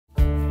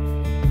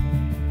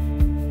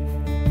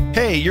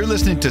Hey, you're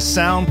listening to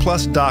Sound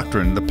Plus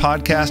Doctrine, the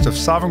podcast of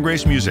Sovereign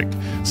Grace Music.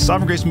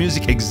 Sovereign Grace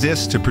Music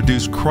exists to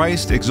produce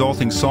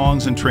Christ-exalting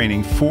songs and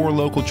training for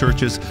local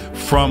churches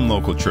from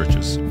local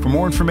churches. For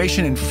more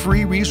information and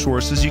free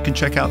resources, you can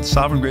check out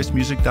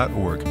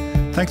sovereigngracemusic.org.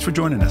 Thanks for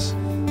joining us.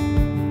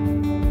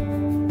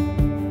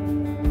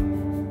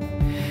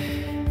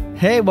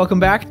 Hey,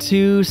 welcome back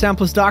to Sound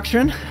Plus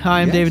Doctrine.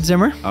 I'm David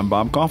Zimmer. I'm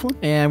Bob Coughlin.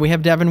 And we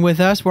have Devon with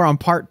us. We're on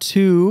part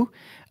 2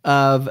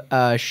 of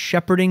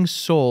shepherding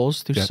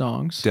souls through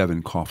songs.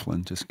 Devon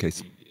Coughlin, just in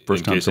case.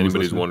 In case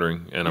anybody's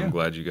wondering, and I'm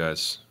glad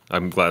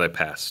I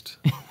passed.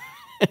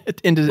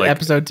 Into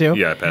episode 2?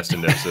 Yeah, I passed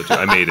into episode 2.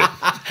 I made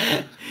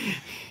it.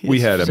 We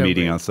had a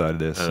meeting outside of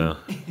this.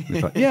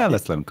 We thought,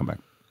 let's let him come back.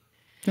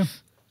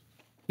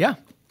 Yeah.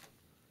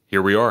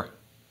 Here we are.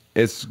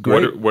 It's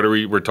great. What are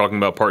we? We're talking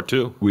about part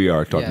 2. We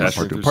are talking about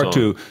part 2. Part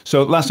 2.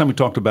 So last time we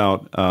talked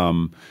about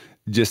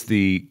just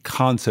the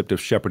concept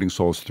of shepherding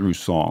souls through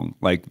song,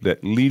 like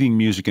that leading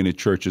music in a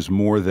church is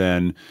more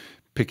than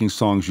picking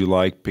songs you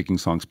like, picking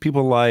songs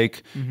people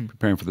like,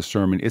 preparing for the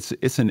sermon.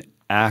 It's an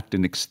act,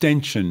 an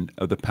extension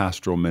of the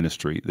pastoral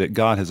ministry that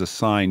God has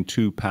assigned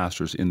to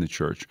pastors in the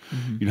church.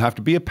 You don't have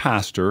to be a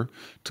pastor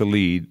to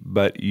lead,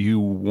 but you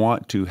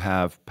want to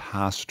have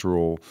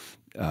pastoral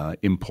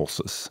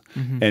impulses.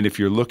 And if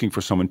you're looking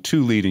for someone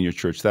to lead in your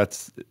church,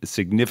 that's a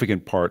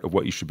significant part of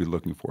what you should be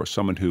looking for,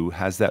 someone who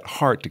has that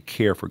heart to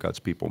care for God's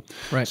people.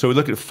 Right. So we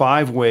look at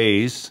 5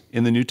 ways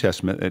in the New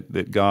Testament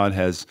that God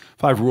has,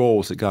 5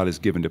 roles that God has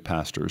given to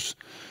pastors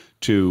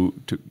to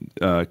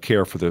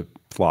care for the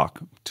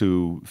flock,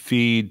 to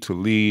feed, to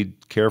lead,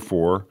 care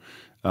for,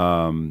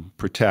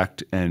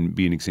 protect, and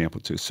be an example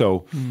to.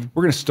 So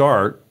we're going to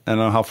start, I don't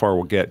know how far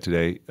we'll get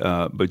today,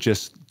 but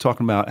just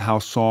talking about how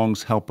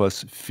songs help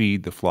us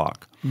feed the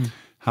flock,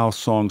 how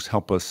songs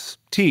help us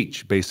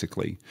teach,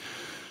 basically.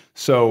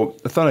 So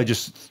I thought I'd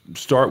just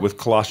start with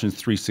Colossians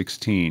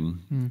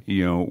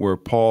 3:16, where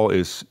Paul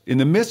is in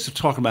the midst of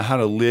talking about how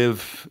to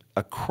live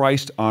a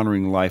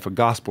Christ-honoring life, a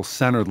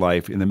gospel-centered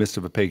life in the midst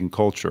of a pagan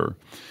culture.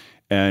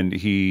 And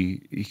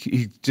he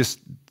just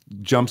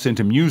jumps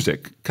into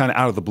music kind of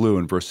out of the blue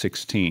in verse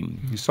 16.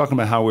 He's talking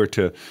about how we're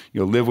to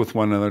live with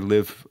one another,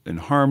 live in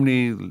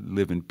harmony,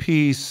 live in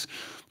peace,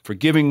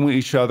 forgiving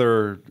each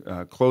other,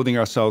 clothing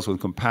ourselves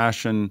with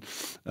compassion,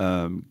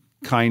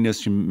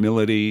 kindness,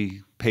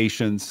 humility,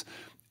 patience.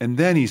 And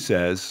then he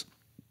says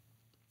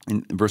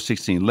in verse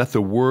 16, let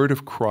the word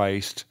of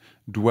Christ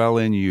dwell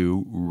in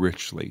you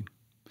richly,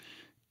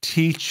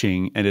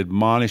 teaching and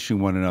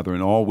admonishing one another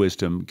in all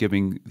wisdom,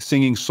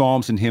 singing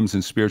psalms and hymns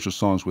and spiritual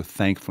songs with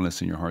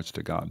thankfulness in your hearts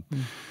to God.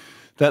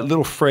 That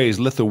little phrase,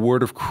 let the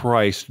word of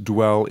Christ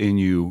dwell in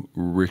you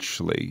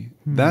richly,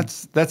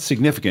 that's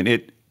significant.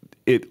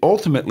 It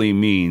ultimately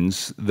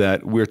means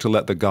that we're to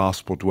let the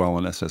gospel dwell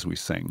in us as we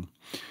sing.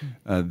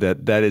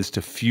 That is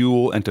to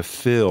fuel and to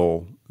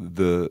fill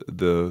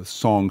the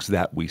songs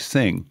that we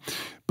sing.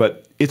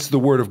 But it's the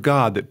word of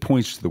God that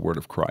points to the word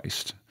of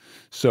Christ.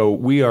 So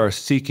we are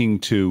seeking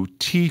to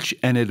teach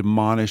and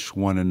admonish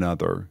one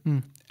another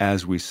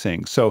as we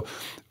sing. So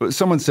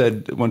someone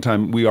said one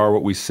time, we are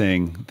what we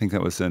sing. I think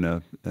that was in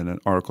an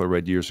article I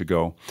read years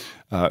ago.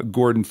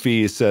 Gordon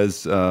Fee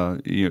says,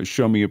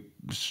 show me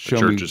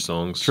Church of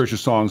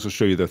Songs will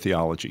show you their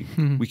theology.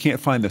 We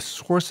can't find the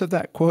source of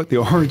that quote, the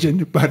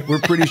origin, but we're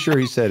pretty sure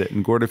he said it.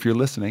 And Gordon, if you're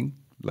listening,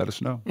 let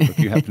us know if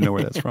you happen to know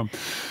where that's from.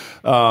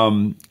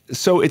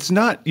 So it's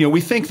not,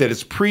 we think that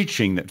it's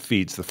preaching that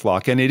feeds the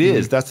flock, and it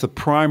is. That's the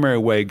primary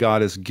way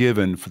God has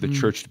given for the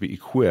church to be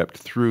equipped,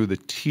 through the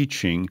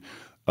teaching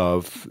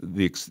of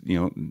the,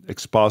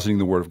 expositing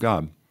the Word of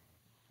God.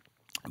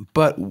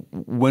 But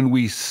when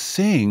we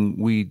sing,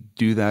 we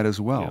do that as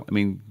well. Yeah. I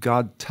mean,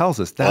 God tells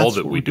us that's all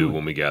that we do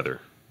when we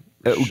gather.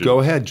 Go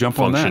ahead, jump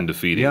on that. Function to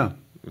feeding.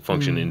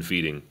 Function in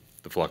feeding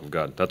the flock of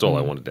God. That's all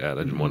I wanted to add.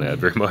 I didn't want to add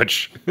very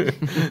much.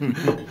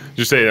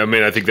 Just saying. I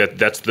mean, I think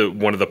that's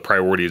one of the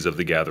priorities of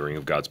the gathering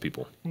of God's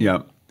people.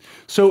 Yeah.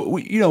 So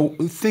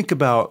think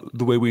about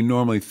the way we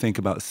normally think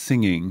about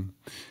singing.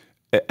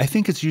 I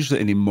think it's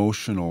usually an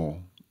emotional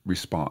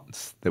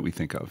response that we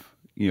think of.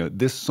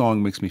 This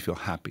song makes me feel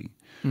happy.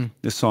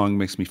 This song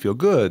makes me feel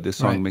good. This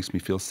song makes me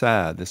feel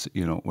sad. This,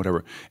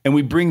 whatever. And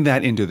we bring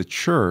that into the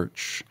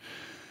church,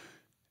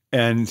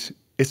 and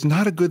it's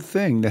not a good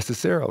thing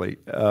necessarily.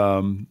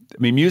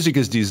 Music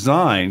is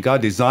designed,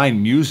 God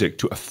designed music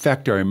to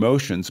affect our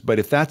emotions, but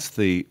if that's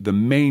the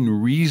main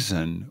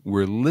reason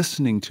we're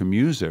listening to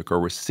music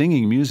or we're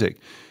singing music,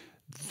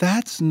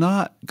 that's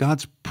not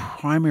God's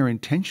primary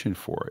intention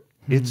for it.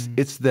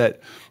 It's that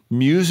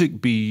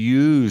music be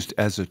used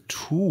as a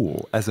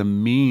tool, as a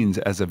means,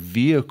 as a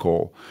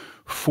vehicle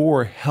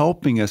for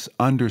helping us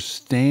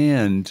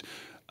understand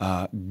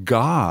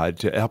God,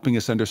 to helping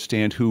us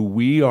understand who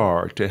we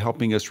are, to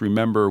helping us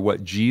remember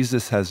what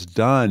Jesus has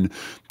done,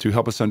 to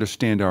help us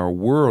understand our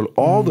world.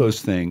 All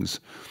those things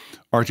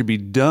are to be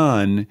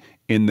done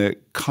in the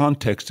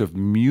context of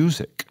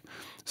music.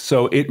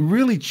 So it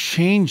really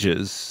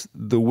changes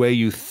the way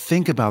you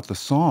think about the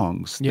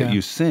songs that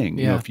you sing.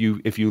 You know,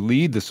 if you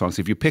lead the songs,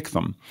 if you pick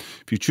them,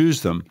 if you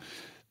choose them,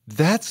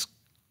 that's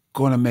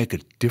going to make a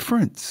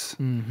difference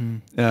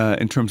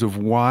in terms of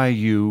why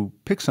you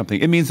pick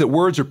something. It means that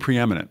words are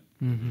preeminent.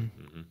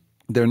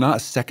 They're not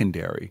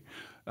secondary.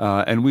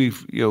 And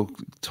we've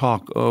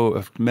talked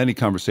many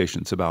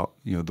conversations about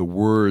the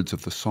words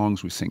of the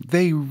songs we sing.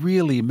 They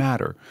really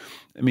matter.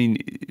 I mean,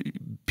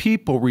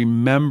 people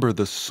remember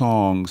the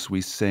songs we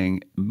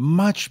sing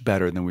much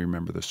better than we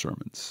remember the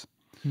sermons.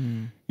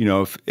 You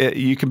know, if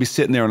you can be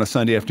sitting there on a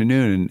Sunday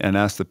afternoon and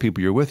ask the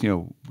people you're with,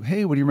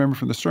 hey, what do you remember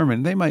from the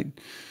sermon? They might,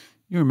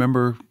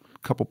 remember a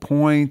couple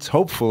points,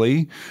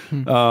 hopefully.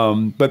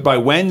 But by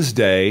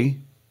Wednesday,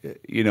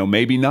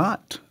 maybe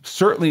not.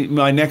 Certainly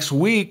by next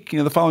week,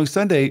 the following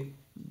Sunday,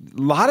 a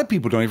lot of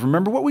people don't even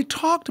remember what we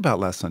talked about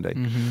last Sunday.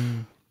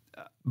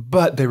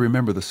 But they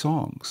remember the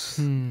songs.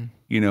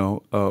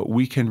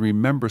 We can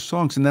remember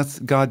songs, and that's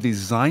God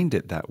designed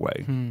it that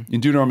way. In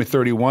Deuteronomy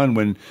 31,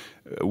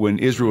 when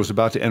Israel was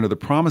about to enter the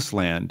Promised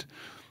Land,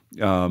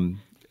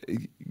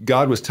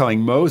 God was telling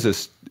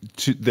Moses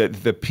that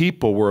the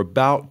people were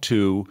about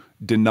to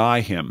deny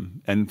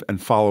him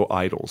and follow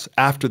idols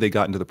after they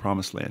got into the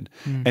Promised Land.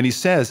 And he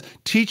says,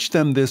 teach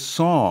them this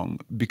song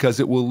because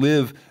it will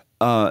live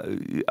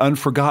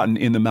unforgotten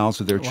in the mouths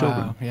of their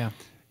children. Yeah.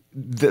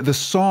 The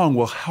song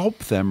will help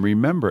them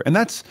remember. And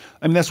that's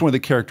one of the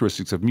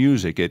characteristics of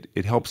music.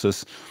 It helps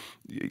us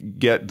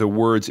get the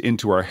words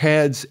into our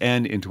heads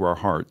and into our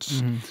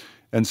hearts.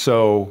 And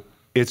so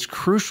it's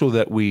crucial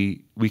that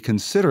we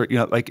consider,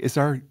 is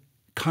our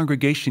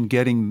congregation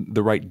getting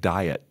the right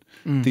diet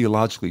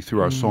theologically through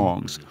our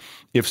songs?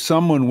 If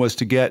someone was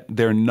to get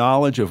their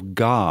knowledge of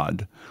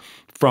God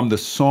from the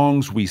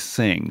songs we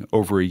sing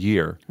over a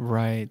year,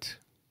 right?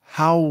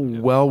 How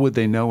well would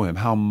they know him?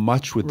 How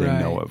much would they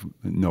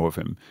know of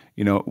him?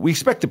 We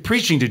expect the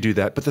preaching to do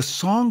that, but the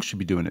songs should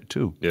be doing it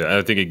too. Yeah,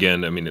 I think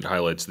again, it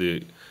highlights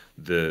the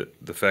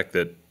fact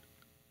that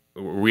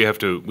we have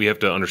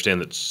to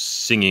understand that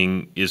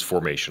singing is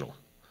formational.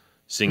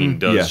 Singing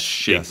does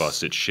shape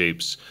us. It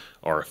shapes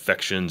our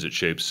affections. It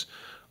shapes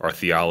our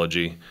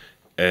theology,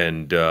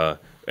 and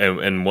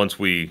once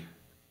we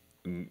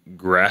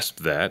grasp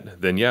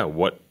that, then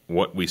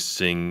what we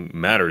sing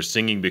matters.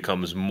 Singing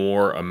becomes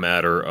more a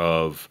matter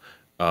of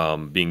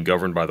being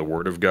governed by the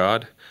Word of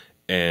God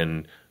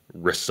and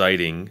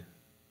reciting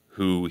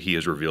who He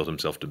has revealed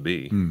Himself to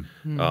be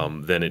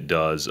than it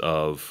does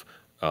of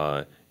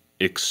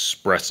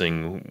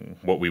expressing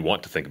what we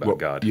want to think about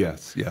God.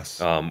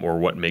 Yes. Or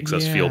what makes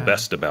us feel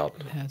best about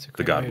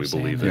the God we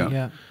believe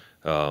in.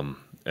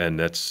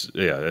 And it's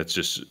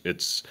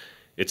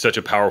such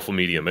a powerful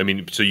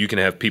medium. So you can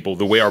have people,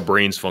 the way our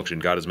brains function,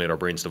 God has made our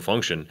brains to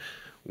function,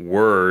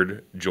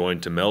 word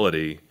joined to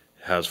melody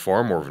has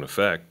far more of an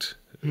effect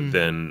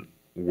than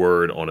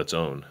word on its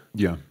own.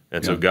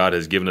 And so God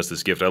has given us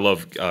this gift. I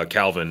love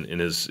Calvin in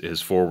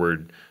his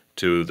foreword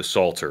to the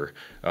Psalter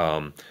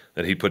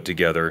that he put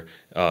together.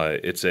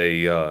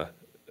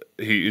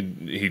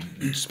 He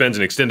spends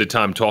an extended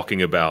time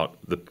talking about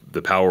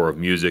the power of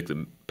music,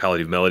 the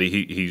palliative melody.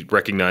 He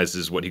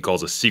recognizes what he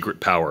calls a secret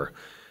power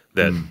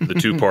that the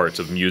two parts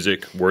of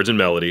music, words and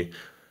melody,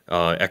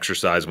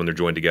 exercise when they're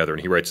joined together.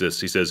 And he writes this.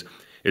 He says,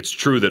 "It's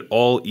true that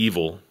all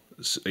evil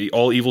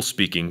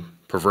speaking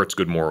perverts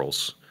good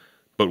morals,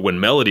 but when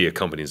melody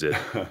accompanies it,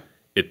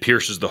 it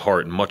pierces the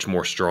heart much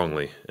more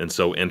strongly, and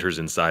so enters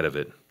inside of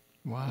it.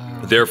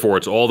 Wow. Therefore,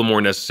 it's all the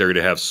more necessary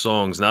to have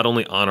songs not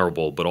only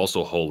honorable but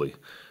also holy,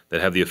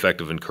 that have the effect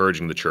of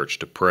encouraging the church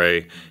to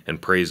pray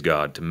and praise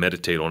God, to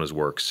meditate on His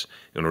works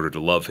in order to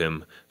love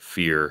Him,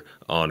 fear,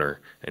 honor,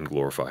 and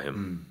glorify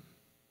Him."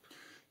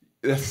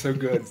 That's so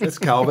good. That's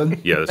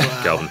Calvin. Yeah,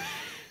 that's Calvin.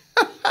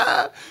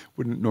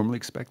 Wouldn't normally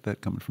expect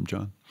that coming from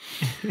John.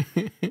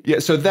 Yeah,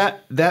 so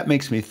that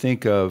makes me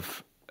think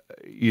of,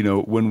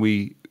 when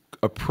we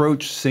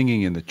approach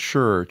singing in the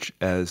church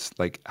as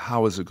like,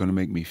 how is it going to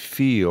make me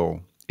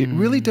feel? It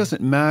really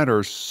doesn't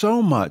matter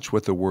so much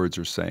what the words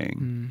are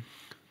saying.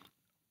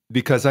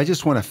 Because I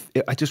just want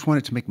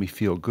it to make me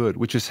feel good,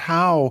 which is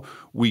how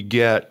we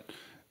get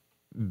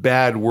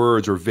bad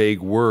words or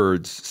vague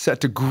words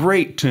set to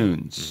great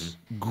tunes,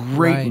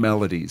 great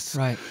melodies,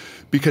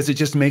 because it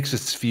just makes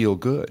us feel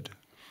good.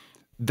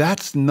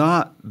 That's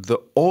not the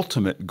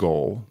ultimate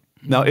goal.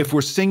 Now, if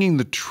we're singing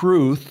the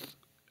truth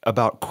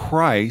about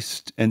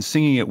Christ and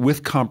singing it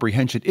with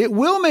comprehension, it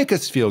will make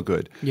us feel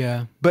good.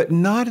 Yeah. But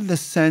not in the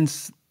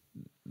sense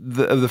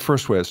of the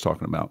first way I was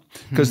talking about,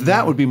 because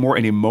that would be more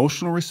an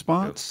emotional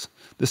response.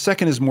 The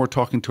second is more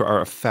talking to our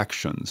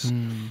affections,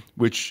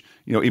 which,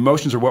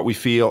 emotions are what we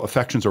feel,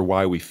 affections are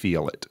why we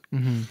feel it.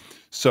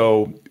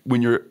 So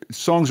when your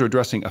songs are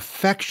addressing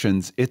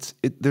affections,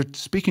 they're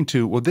speaking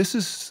to, well, this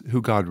is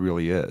who God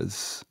really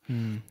is.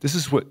 This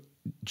is what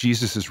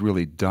Jesus has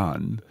really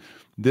done.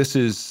 This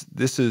is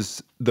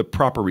the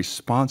proper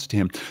response to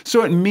Him.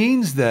 So it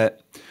means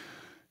that,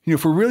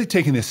 if we're really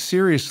taking this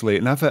seriously,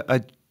 and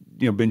I've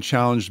been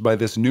challenged by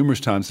this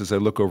numerous times as I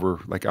look over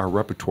like our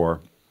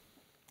repertoire.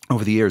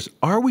 over the years,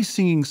 are we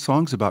singing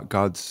songs about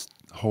God's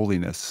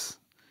holiness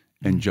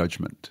and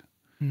judgment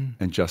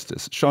and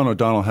justice? Sean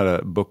O'Donnell had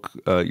a book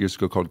years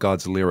ago called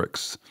God's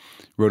Lyrics,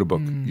 wrote a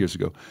book years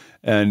ago.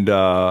 And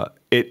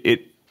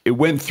it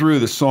went through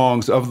the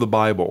songs of the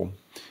Bible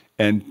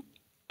and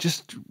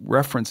just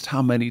referenced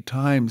how many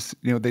times,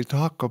 they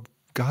talk of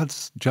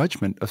God's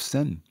judgment of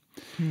sin.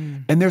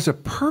 And there's a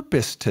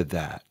purpose to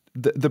that.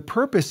 The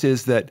purpose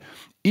is that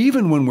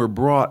even when we're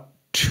brought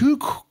to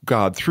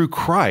God through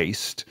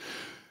Christ,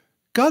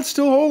 God's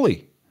still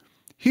holy.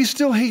 He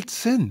still hates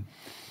sin.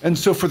 And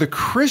so for the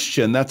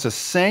Christian, that's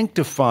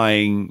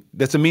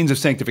a means of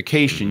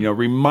sanctification,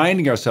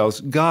 reminding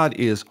ourselves God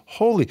is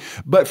holy.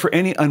 But for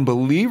any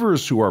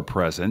unbelievers who are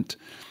present,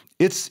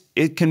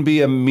 it can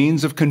be a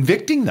means of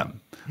convicting them.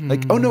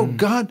 Like, oh no,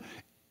 God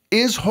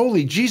is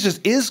holy. Jesus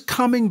is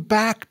coming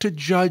back to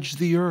judge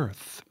the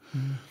earth,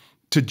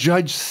 to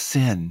judge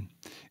sin.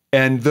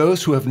 And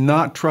those who have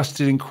not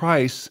trusted in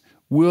Christ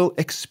will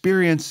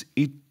experience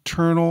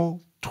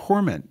eternal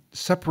torment,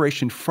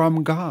 separation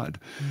from God.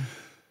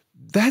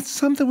 That's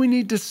something we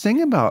need to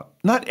sing about.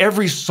 Not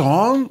every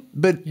song,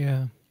 but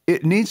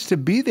it needs to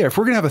be there. If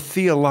we're going to have a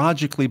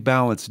theologically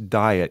balanced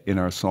diet in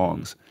our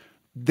songs,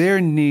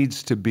 there need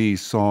to be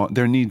songs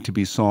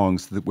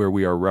where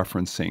we are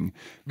referencing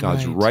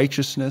God's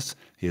righteousness,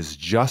 His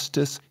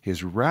justice,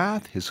 His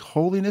wrath, His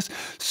holiness,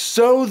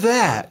 so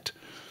that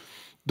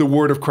the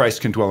word of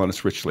Christ can dwell on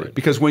us richly.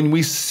 Because when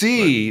we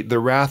see the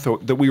wrath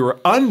that we were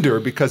under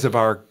because of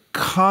our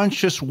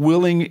conscious,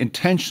 willing,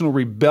 intentional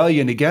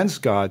rebellion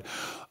against God,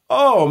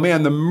 oh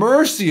man, the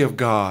mercy of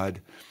God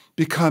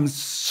becomes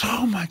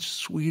so much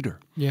sweeter.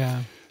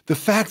 Yeah. The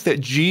fact that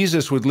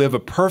Jesus would live a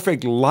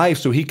perfect life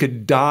so He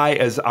could die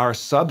as our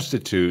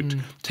substitute,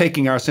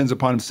 taking our sins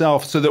upon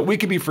Himself so that we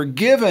could be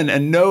forgiven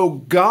and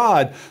know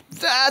God,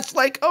 that's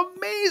like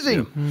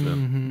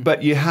amazing.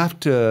 But you have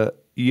to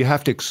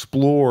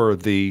explore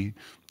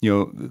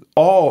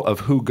all of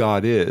who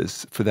God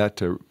is for that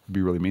to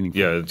be really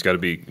meaningful. Yeah, it's got to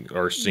be,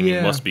 our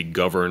singing must be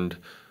governed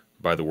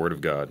by the Word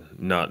of God,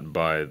 not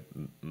by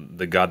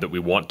the God that we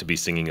want to be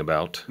singing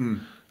about,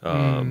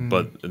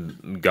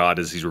 but God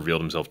as He's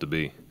revealed Himself to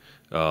be.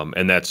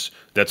 And that's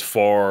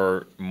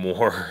far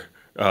more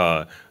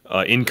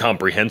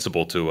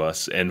incomprehensible to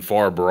us and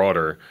far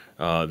broader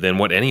than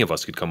what any of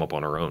us could come up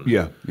on our own.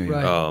 Yeah.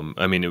 Right.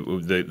 I mean,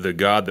 the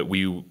God that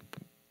we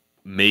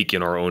make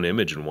in our own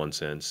image, in one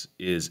sense,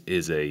 is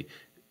a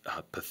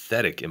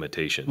pathetic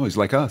imitation. Well, He's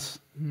like us.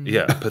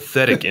 Yeah,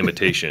 pathetic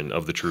imitation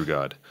of the true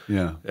God.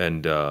 Yeah.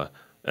 And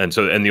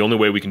the only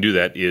way we can do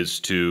that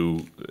is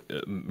to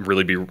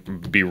really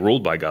be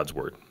ruled by God's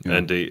word,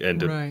 and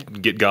to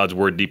get God's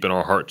word deep in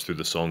our hearts through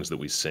the songs that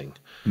we sing.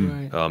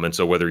 Right. And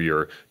so whether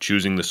you're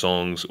choosing the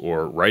songs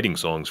or writing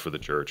songs for the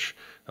church,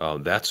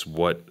 that's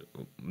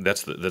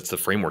the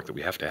framework that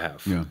we have to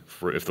have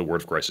for if the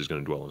word of Christ is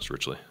going to dwell in us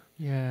richly.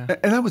 Yeah.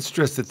 And I would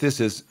stress that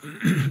this is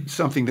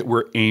something that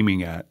we're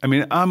aiming at. I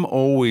mean, I'm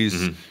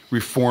always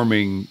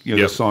reforming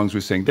the songs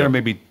we sing. There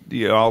may be,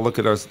 I'll look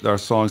at our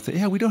songs and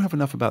say, we don't have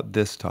enough about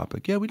this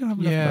topic. Yeah, we don't have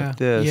enough about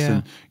this.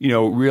 Yeah.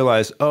 And,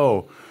 realize,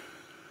 a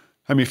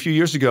few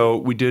years ago,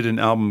 we did an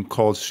album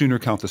called Sooner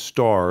Count the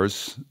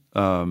Stars,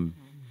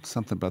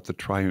 something about the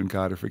triune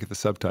God, I forget the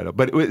subtitle.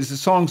 But it was the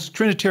songs,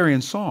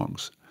 Trinitarian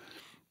songs.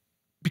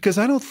 Because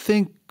I don't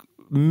think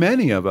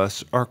many of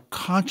us are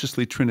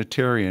consciously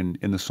Trinitarian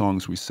in the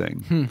songs we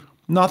sing.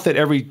 Not that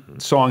every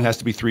song has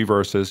to be 3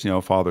 verses,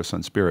 Father,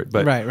 Son, Spirit,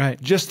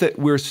 but just that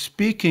we're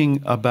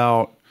speaking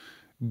about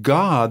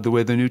God the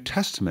way the New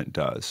Testament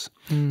does.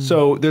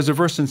 So there's a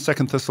verse in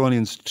 2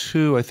 Thessalonians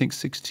 2, I think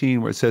 16,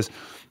 where it says,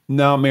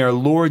 "Now may our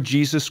Lord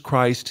Jesus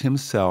Christ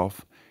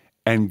Himself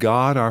and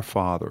God our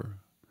Father,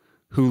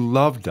 who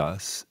loved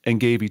us and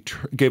gave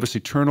us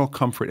eternal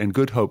comfort and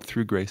good hope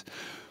through grace."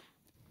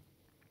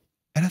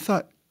 And I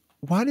thought,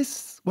 why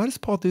does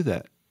Paul do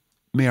that?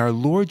 May our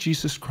Lord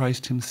Jesus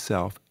Christ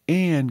Himself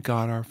and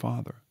God our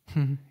Father.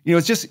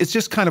 It's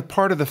just kind of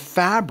part of the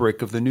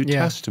fabric of the New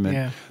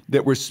Testament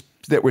that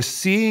we're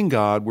seeing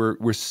God,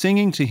 we're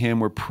singing to Him,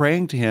 we're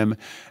praying to Him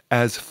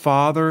as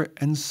Father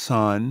and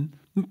Son,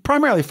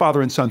 primarily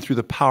Father and Son through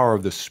the power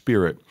of the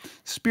Spirit.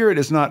 Spirit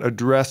is not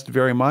addressed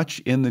very much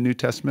in the New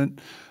Testament,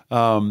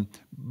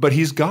 but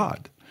He's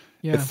God.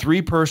 Yeah.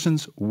 3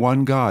 persons,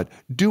 one God.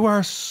 Do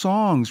our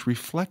songs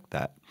reflect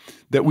that?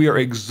 That we are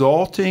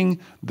exalting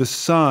the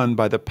Son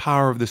by the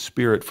power of the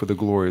Spirit for the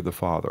glory of the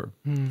Father.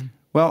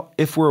 Well,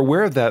 if we're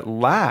aware of that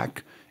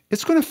lack,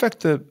 it's going to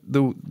affect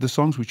the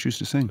songs we choose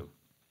to sing.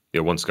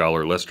 Yeah, one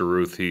scholar, Lester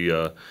Ruth, he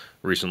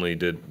recently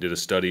did a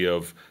study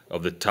of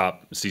the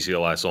top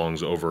CCLI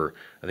songs over,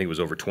 I think it was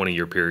over a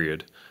 20-year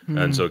period,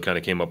 and so it kind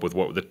of came up with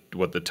what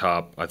the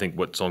top, I think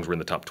what songs were in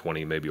the top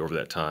 20 maybe over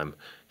that time,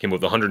 came up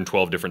with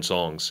 112 different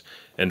songs,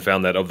 and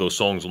found that of those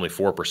songs, only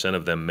 4%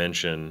 of them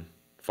mention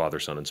Father,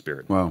 Son, and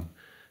Spirit. Wow.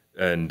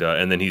 And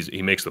then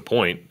he makes the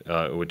point,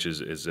 which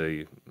is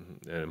an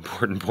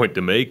important point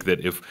to make,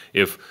 that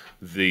if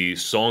the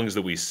songs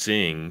that we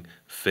sing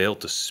fail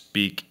to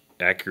speak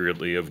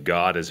accurately of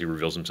God as He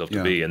reveals Himself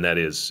to be, and that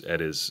is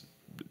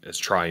as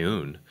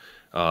triune,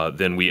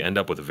 then we end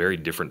up with a very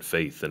different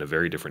faith and a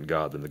very different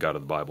God than the God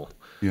of the Bible.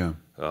 Yeah.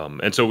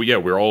 And so, yeah,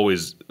 we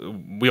always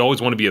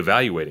want to be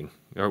evaluating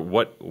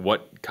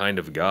what kind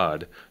of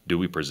God do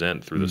we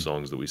present through the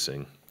songs that we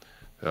sing.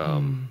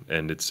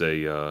 And it's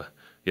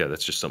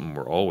that's just something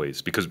we're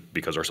always, because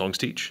our songs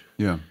teach.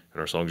 Yeah. And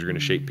our songs are going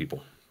to shape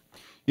people.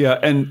 Yeah,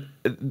 and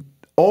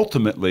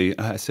ultimately,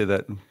 I think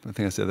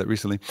I said that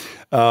recently,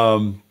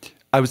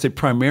 I would say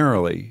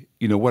primarily,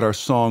 what our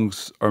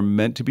songs are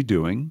meant to be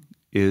doing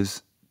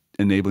is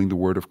enabling the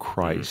word of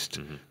Christ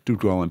to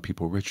dwell in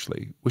people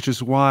richly, which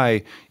is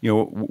why,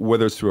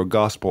 whether it's through a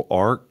gospel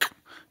arc,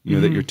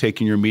 that you're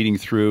taking your meeting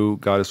through,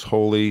 God is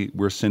holy,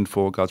 we're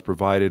sinful, God's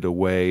provided a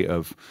way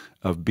of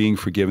being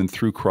forgiven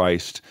through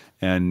Christ,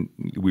 and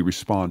we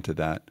respond to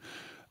that.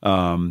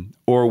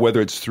 Or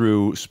whether it's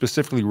through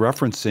specifically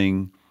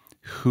referencing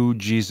who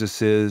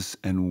Jesus is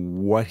and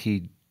what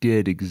he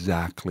did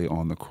exactly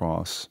on the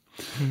cross.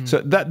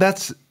 So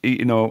that's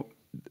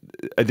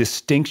a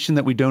distinction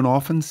that we don't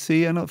often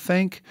see, I don't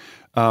think.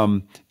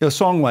 A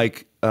song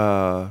like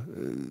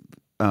the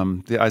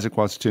Isaac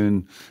Watts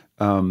tune,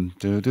 When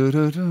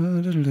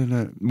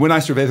I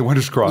Survey the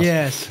Wondrous Cross.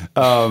 Yes.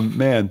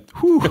 Man,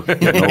 whew,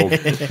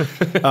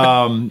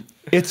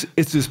 it's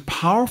this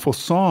powerful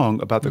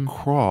song about the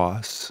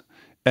cross.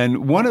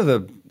 And one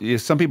of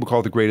some people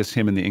call it the greatest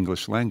hymn in the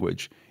English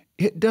language.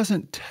 It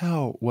doesn't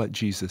tell what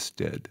Jesus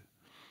did.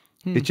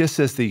 It just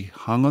says that he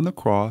hung on the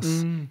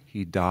cross,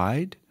 he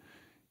died,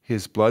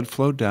 his blood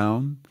flowed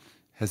down.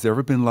 Has there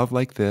ever been love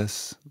like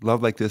this?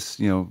 Love like this,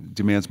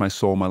 demands my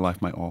soul, my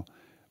life, my all.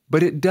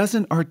 But it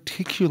doesn't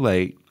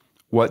articulate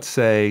what,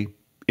 say,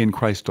 in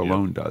Christ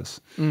alone does.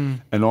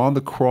 And on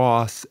the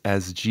cross,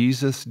 as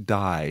Jesus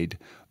died,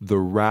 the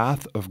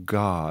wrath of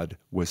God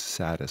was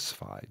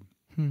satisfied.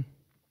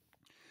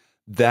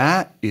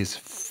 That is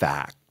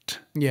fact.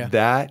 Yeah.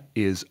 That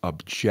is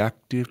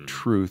objective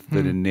truth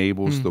that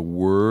enables the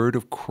word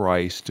of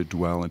Christ to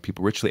dwell in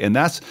people richly. And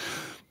that's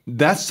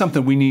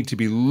something we need to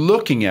be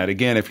looking at.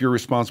 Again, if you're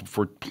responsible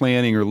for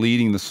planning or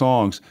leading the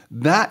songs,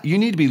 that you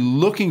need to be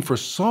looking for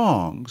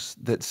songs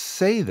that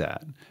say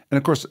that. And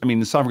of course,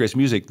 in Sovereign Grace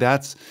Music,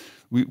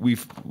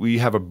 we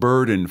have a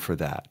burden for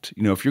that.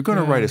 If you're going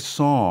to write a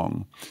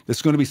song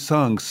that's going to be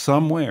sung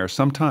somewhere,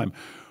 sometime,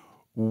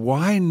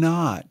 why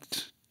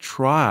not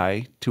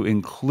try to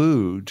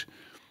include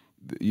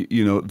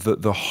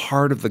the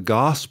heart of the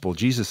gospel,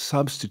 Jesus'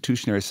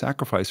 substitutionary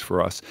sacrifice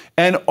for us,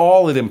 and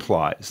all it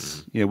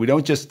implies. We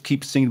don't just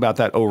keep singing about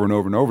that over and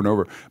over and over and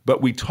over,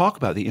 but we talk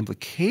about the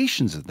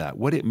implications of that,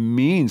 what it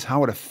means,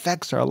 how it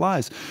affects our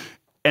lives.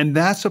 And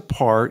that's a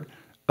part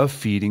of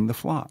feeding the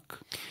flock.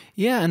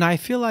 Yeah, and I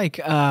feel like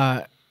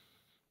a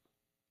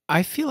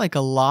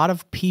lot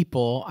of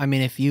people,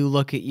 if you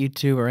look at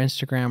YouTube or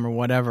Instagram or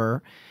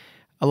whatever,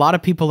 a lot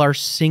of people are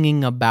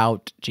singing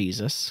about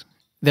Jesus.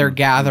 They're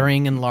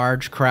gathering in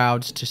large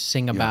crowds to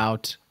sing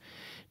about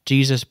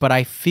Jesus, but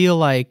I feel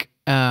like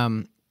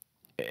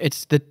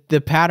it's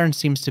the pattern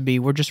seems to be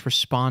we're just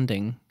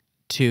responding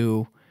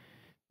to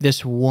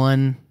this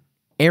one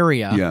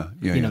area,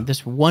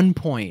 this one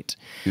point,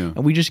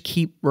 and we just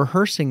keep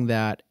rehearsing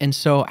that. And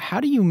so, how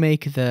do you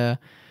make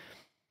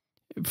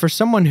for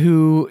someone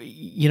who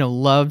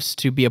loves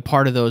to be a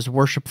part of those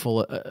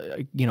worshipful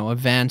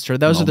events, or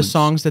those are the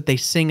songs that they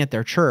sing at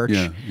their church?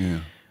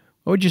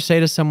 What would you say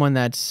to someone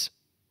that's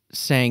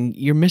saying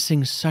you're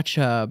missing such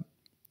a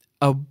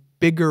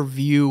bigger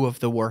view of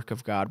the work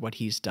of God, what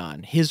he's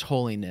done, his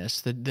holiness,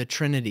 the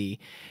Trinity,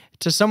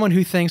 to someone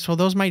who thinks, well,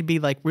 those might be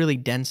like really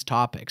dense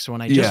topics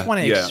when I just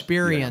want to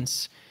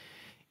experience,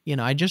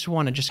 I just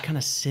want to just kind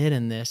of sit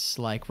in this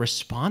like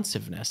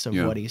responsiveness of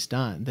what he's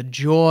done, the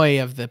joy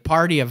of the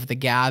party of the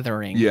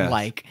gathering.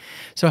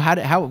 So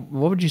what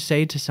would you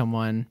say to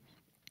someone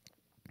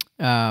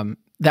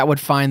that would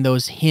find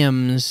those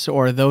hymns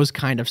or those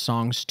kind of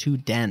songs too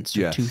dense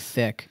or too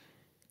thick?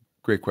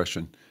 Great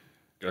question.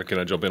 Can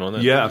I jump in on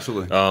that? Yeah,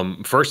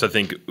 absolutely. First, I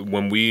think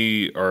when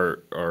we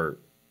are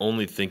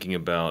only thinking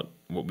about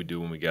what we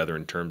do when we gather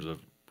in terms of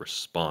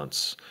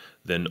response,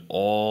 then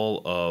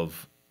all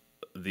of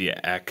the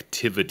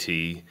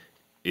activity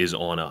is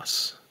on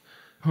us.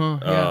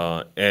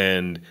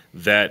 And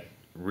that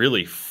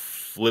really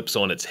flips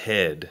on its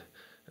head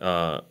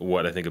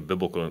what I think a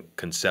biblical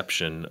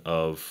conception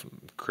of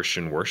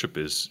Christian worship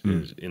is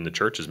in the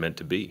church is meant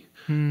to be.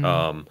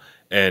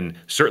 And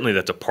certainly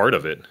that's a part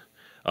of it.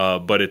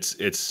 But if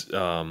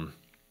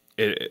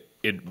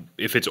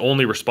it's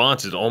only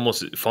response,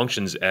 it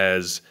functions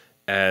as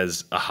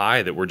a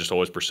high that we're just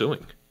always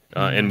pursuing,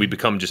 and we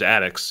become just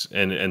addicts.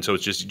 And so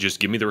it's just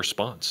give me the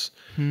response.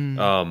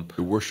 The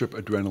worship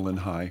adrenaline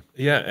high.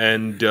 Yeah,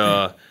 and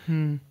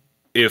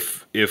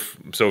if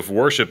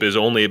worship is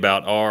only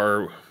about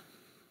our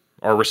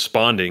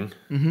responding,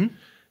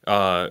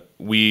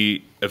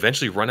 we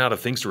eventually run out of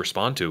things to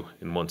respond to.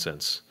 In one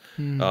sense,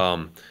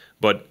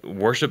 but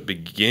worship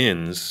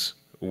begins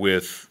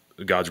with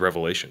God's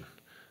revelation,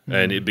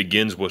 and it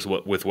begins with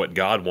what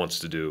God wants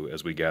to do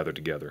as we gather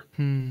together.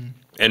 And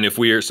if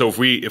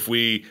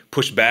we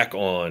push back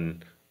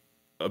on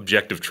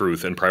objective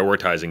truth and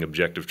prioritizing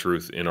objective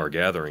truth in our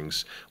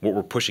gatherings, what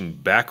we're pushing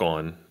back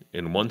on,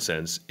 in one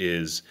sense,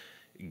 is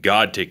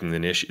God taking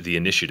the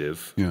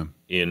initiative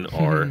in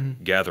our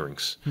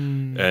gatherings,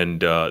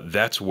 and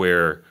that's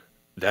where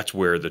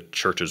the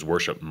church's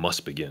worship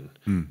must begin,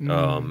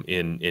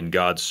 in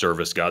God's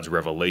service, God's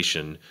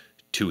revelation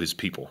to His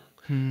people.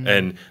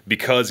 And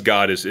because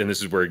God is, and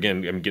this is where,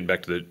 again, I'm getting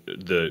back to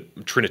the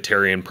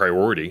Trinitarian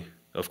priority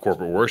of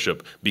corporate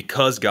worship,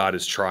 because God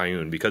is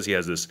triune, because He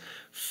has this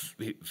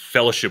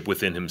fellowship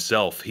within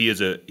Himself, He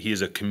is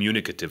a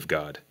communicative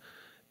God,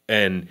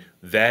 and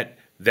that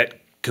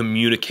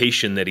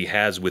communication that He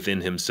has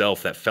within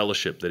Himself, that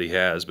fellowship that He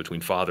has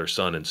between Father,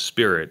 Son, and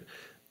Spirit,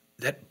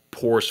 that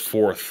pours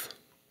forth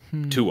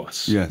to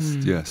us.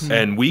 Yes.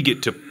 And we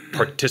get to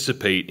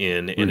participate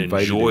in and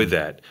enjoy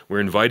that. We're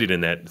invited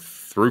in that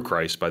through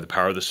Christ by the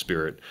power of the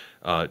Spirit,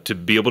 to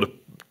be able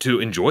to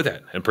enjoy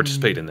that and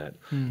participate in that,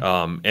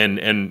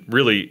 and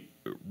really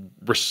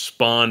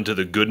respond to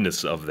the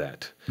goodness of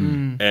that.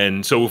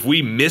 And so if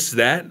we miss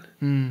that,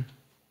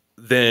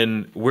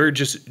 then we're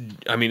just,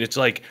 I mean, it's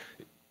like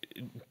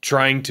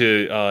trying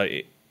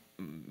to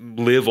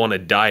live on a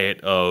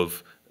diet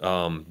of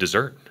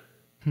dessert.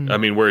 I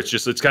mean, where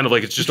it's kind of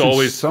like, it's just Which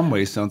always, in some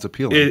ways sounds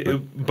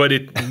appealing, but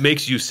it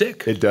makes you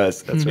sick. It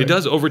does. That's right. It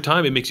does over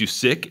time. It makes you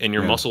sick, and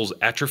your muscles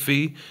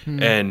atrophy,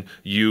 and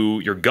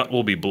your gut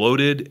will be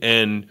bloated,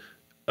 and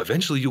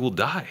eventually you will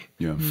die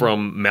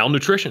from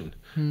malnutrition.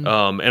 And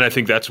I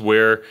think that's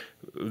where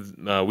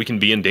we can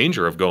be in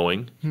danger of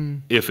going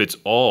if it's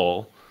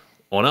all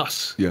on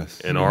us,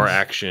 and our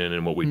action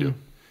and what we do.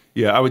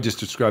 Yeah, I would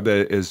just describe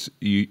that as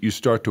you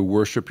start to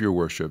worship your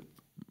worship.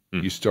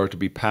 You start to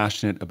be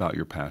passionate about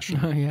your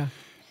passion.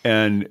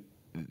 And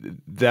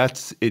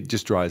it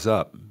just dries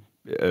up.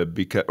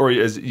 Because, or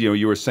as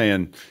you were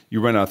saying,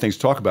 you run out of things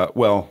to talk about.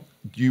 Well,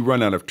 you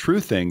run out of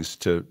true things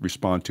to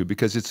respond to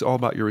because it's all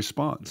about your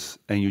response.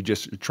 And you're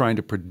just trying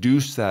to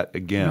produce that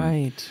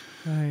again.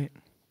 Right.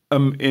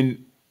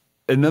 And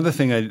another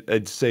thing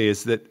I'd say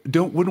is that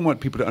wouldn't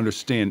want people to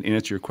understand, and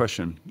answer your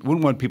question,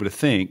 wouldn't want people to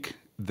think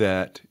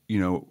that,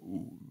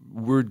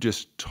 we're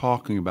just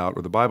talking about,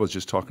 or the Bible is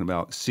just talking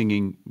about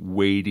singing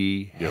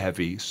weighty,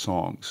 heavy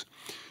songs.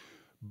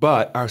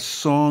 But our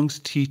songs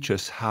teach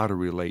us how to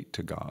relate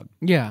to God.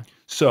 Yeah.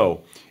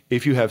 So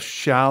if you have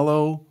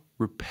shallow,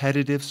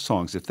 repetitive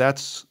songs, if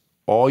that's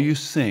all you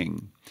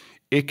sing,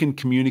 it can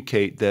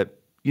communicate that,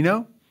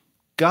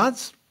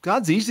 God's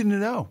easy to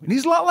know. And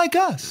He's a lot like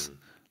us.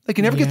 Like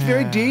He never gets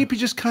very deep. He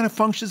just kind of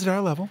functions at our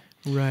level.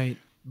 Right.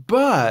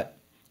 But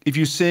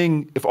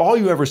if all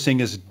you ever sing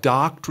is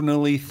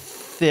doctrinally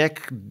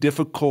thick,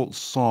 difficult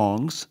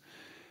songs,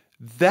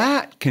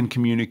 that can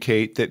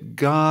communicate that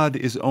God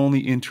is only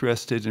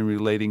interested in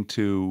relating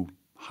to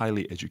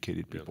highly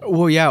educated people.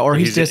 Well, yeah, or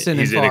he's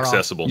distant and far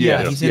inaccessible. Off.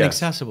 Yeah, he's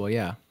inaccessible,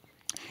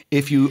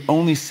 If you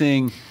only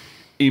sing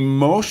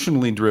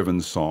emotionally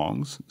driven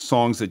songs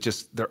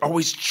that they're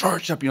always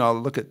charged up. I'll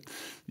look at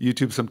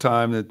YouTube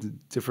sometime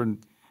at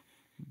different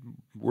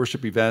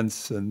worship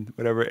events and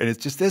whatever, and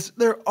it's just this,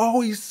 they're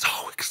always so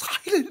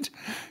excited.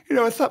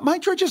 I thought my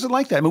church isn't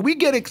like that. I mean, we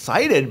get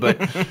excited, but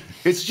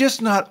it's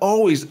just not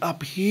always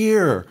up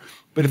here.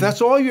 But if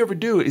that's all you ever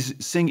do is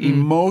sing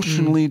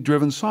emotionally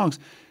driven songs,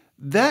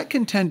 that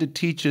can tend to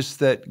teach us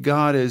that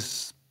God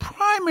is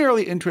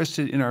primarily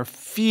interested in our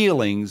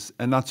feelings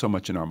and not so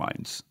much in our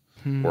minds.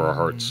 Or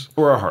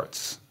our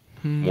hearts.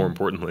 More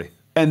importantly.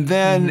 And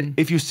then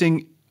if you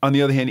sing, on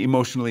the other hand,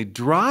 emotionally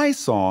dry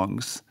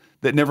songs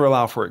that never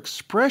allow for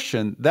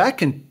expression, that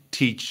can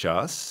teach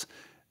us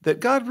that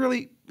God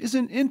really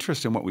isn't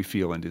interested in what we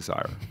feel and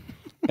desire.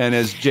 And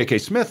as J.K.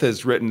 Smith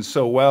has written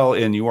so well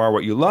in You Are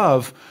What You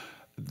Love,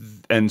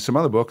 and some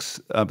other books,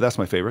 that's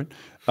my favorite,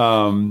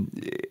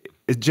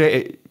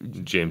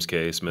 James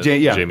K. Smith.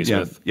 Jamie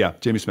Smith. Yeah,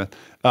 Jamie Smith.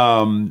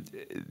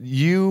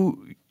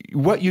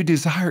 What you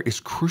desire is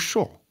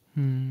crucial.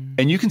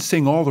 And you can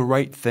sing all the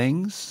right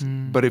things,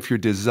 but if your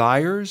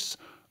desires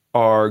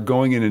are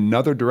going in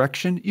another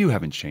direction, you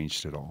haven't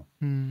changed at all.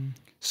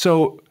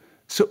 So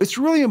it's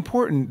really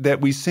important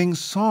that we sing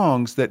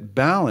songs that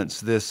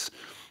balance this,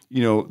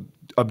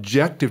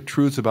 objective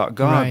truths about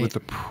God with the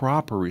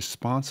proper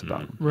response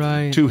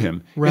to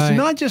Him. It's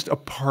not just a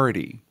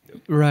party.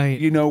 Right.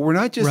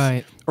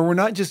 We're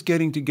not just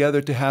getting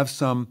together to have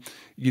some,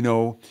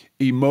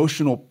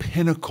 emotional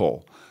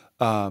pinnacle.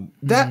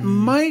 That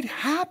might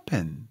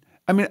happen.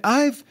 I mean,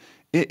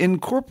 in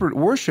corporate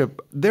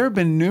worship, there have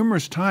been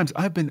numerous times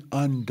I've been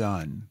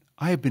undone.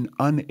 I have been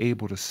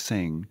unable to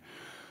sing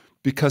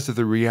because of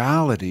the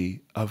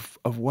reality of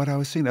what I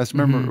was singing. I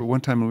remember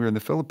one time when we were in the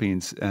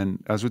Philippines,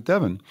 and I was with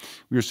Devon.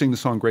 We were singing the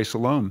song Grace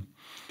Alone.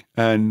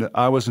 And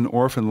I was an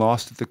orphan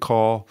lost at the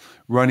call,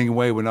 running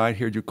away when I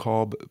heard you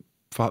call,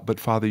 but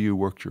Father, you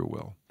worked your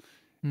will.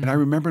 And I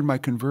remembered my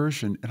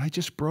conversion, and I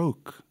just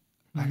broke.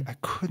 I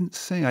couldn't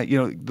sing.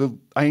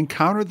 I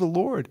encountered the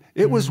Lord.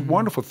 It was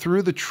wonderful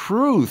through the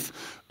truth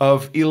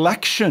of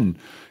election,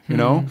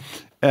 but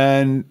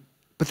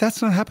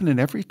that's not happening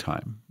every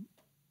time.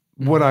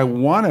 What I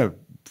want to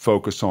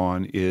focus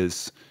on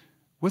is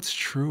what's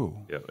true.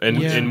 Yeah.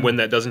 And when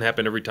that doesn't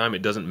happen every time,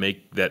 it doesn't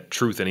make that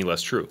truth any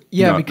less true.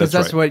 Yeah, No, because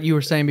that's that's right. what you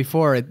were saying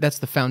before. That's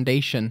the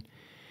foundation.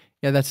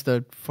 Yeah, that's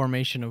the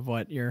formation of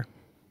what you're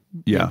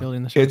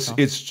building this. It's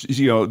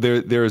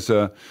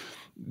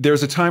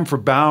there's a time for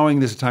bowing,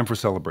 there's a time for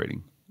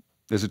celebrating.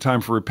 There's a time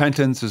for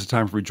repentance, there's a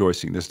time for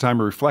rejoicing. There's a time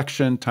of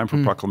reflection, time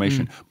for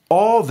proclamation.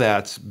 All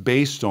that's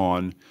based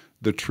on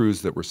the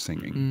truths that we're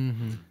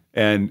singing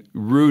and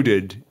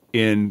rooted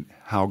in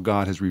how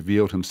God has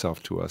revealed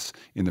himself to us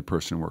in the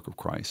person and work of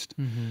Christ.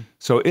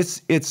 So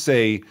it's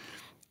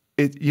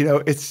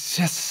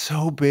just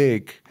so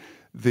big,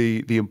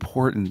 the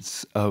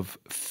importance of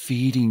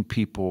feeding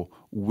people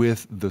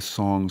with the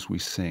songs we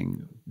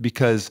sing,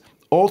 because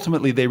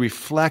ultimately they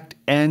reflect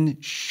and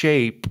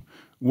shape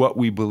what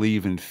we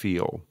believe and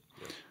feel.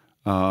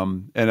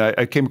 And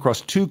I came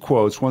across two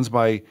quotes. One's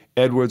by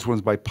Edwards,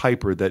 one's by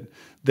Piper,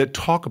 that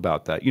talk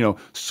about that.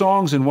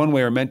 Songs in one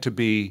way are meant to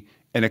be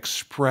an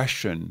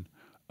expression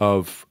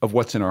of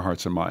what's in our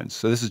hearts and minds.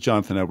 So this is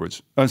John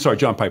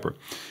Piper.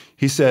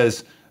 He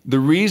says, the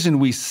reason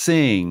we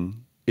sing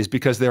is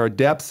because there are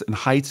depths and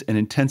heights and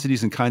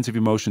intensities and kinds of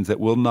emotions that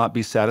will not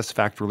be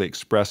satisfactorily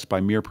expressed by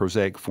mere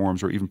prosaic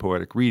forms or even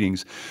poetic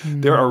readings.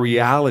 There are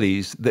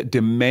realities that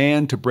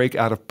demand to break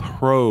out of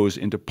prose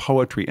into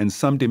poetry, and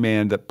some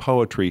demand that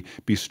poetry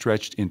be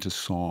stretched into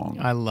song.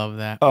 I love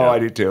that. Oh, I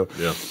do too.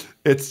 Yeah.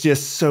 It's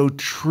just so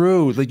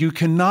true. Like, you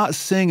cannot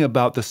sing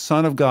about the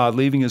Son of God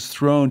leaving his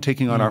throne,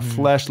 taking on our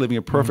flesh, living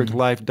a perfect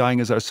life, dying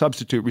as our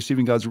substitute,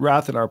 receiving God's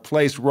wrath in our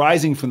place,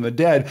 rising from the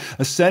dead,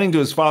 ascending to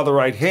his Father's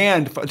right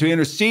hand to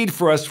intercede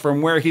for us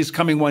from where he's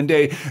coming one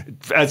day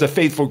as a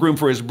faithful groom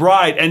for his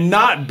bride, and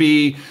not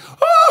be,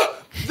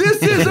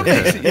 this is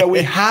amazing.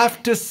 We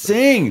have to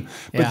sing.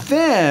 But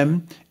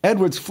then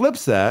Edwards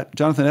flips that.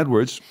 Jonathan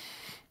Edwards,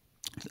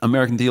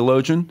 American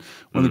theologian,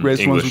 one of the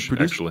greatest ones we've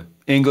produced. Actually.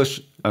 English,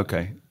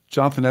 okay.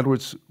 Jonathan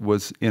Edwards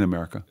was in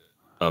America.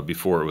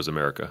 Before it was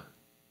America.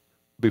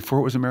 Before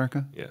it was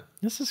America? Yeah.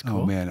 This is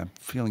cool. Oh, man, I'm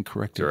feeling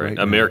corrected Right. right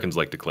now. Americans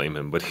like to claim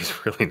him, but he's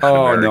really not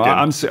Oh, American. no,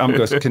 I'm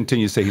going to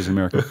continue to say he's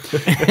American.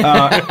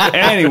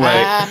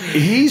 Anyway,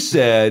 he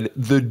said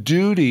the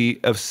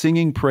duty of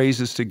singing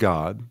praises to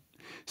God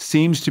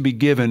seems to be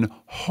given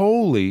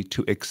wholly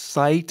to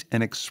excite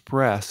and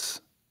express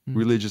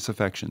religious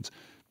affections.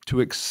 To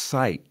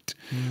excite.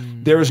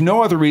 There is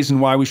no other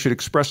reason why we should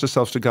express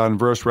ourselves to God in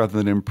verse rather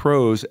than in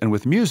prose and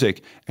with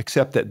music,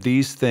 except that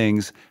these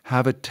things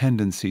have a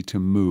tendency to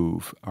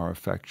move our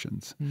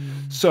affections.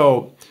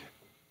 So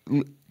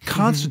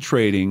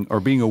concentrating or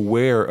being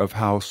aware of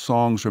how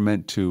songs are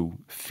meant to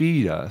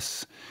feed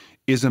us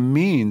is a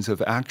means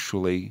of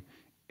actually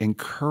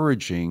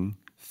encouraging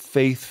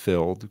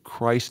faith-filled,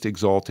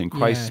 Christ-exalting,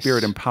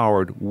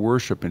 Christ-Spirit-empowered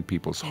worship in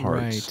people's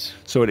hearts. Right.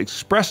 So it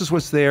expresses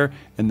what's there,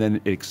 and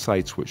then it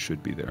excites what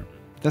should be there.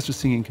 That's what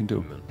singing can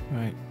do.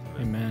 Right.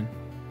 Amen.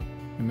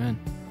 Amen.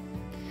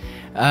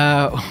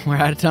 We're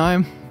out of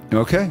time.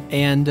 Okay.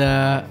 And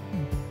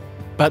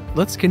but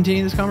let's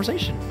continue this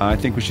conversation. I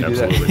think we should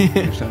Absolutely.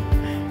 do that.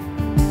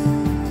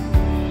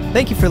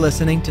 Thank you for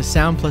listening to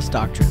Sound Plus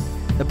Doctrine,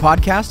 the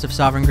podcast of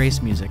Sovereign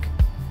Grace Music.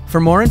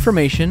 For more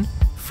information,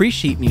 free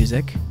sheet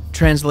music,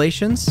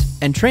 translations,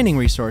 and training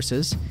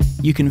resources,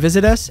 you can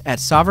visit us at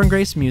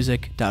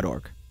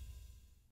sovereigngracemusic.org.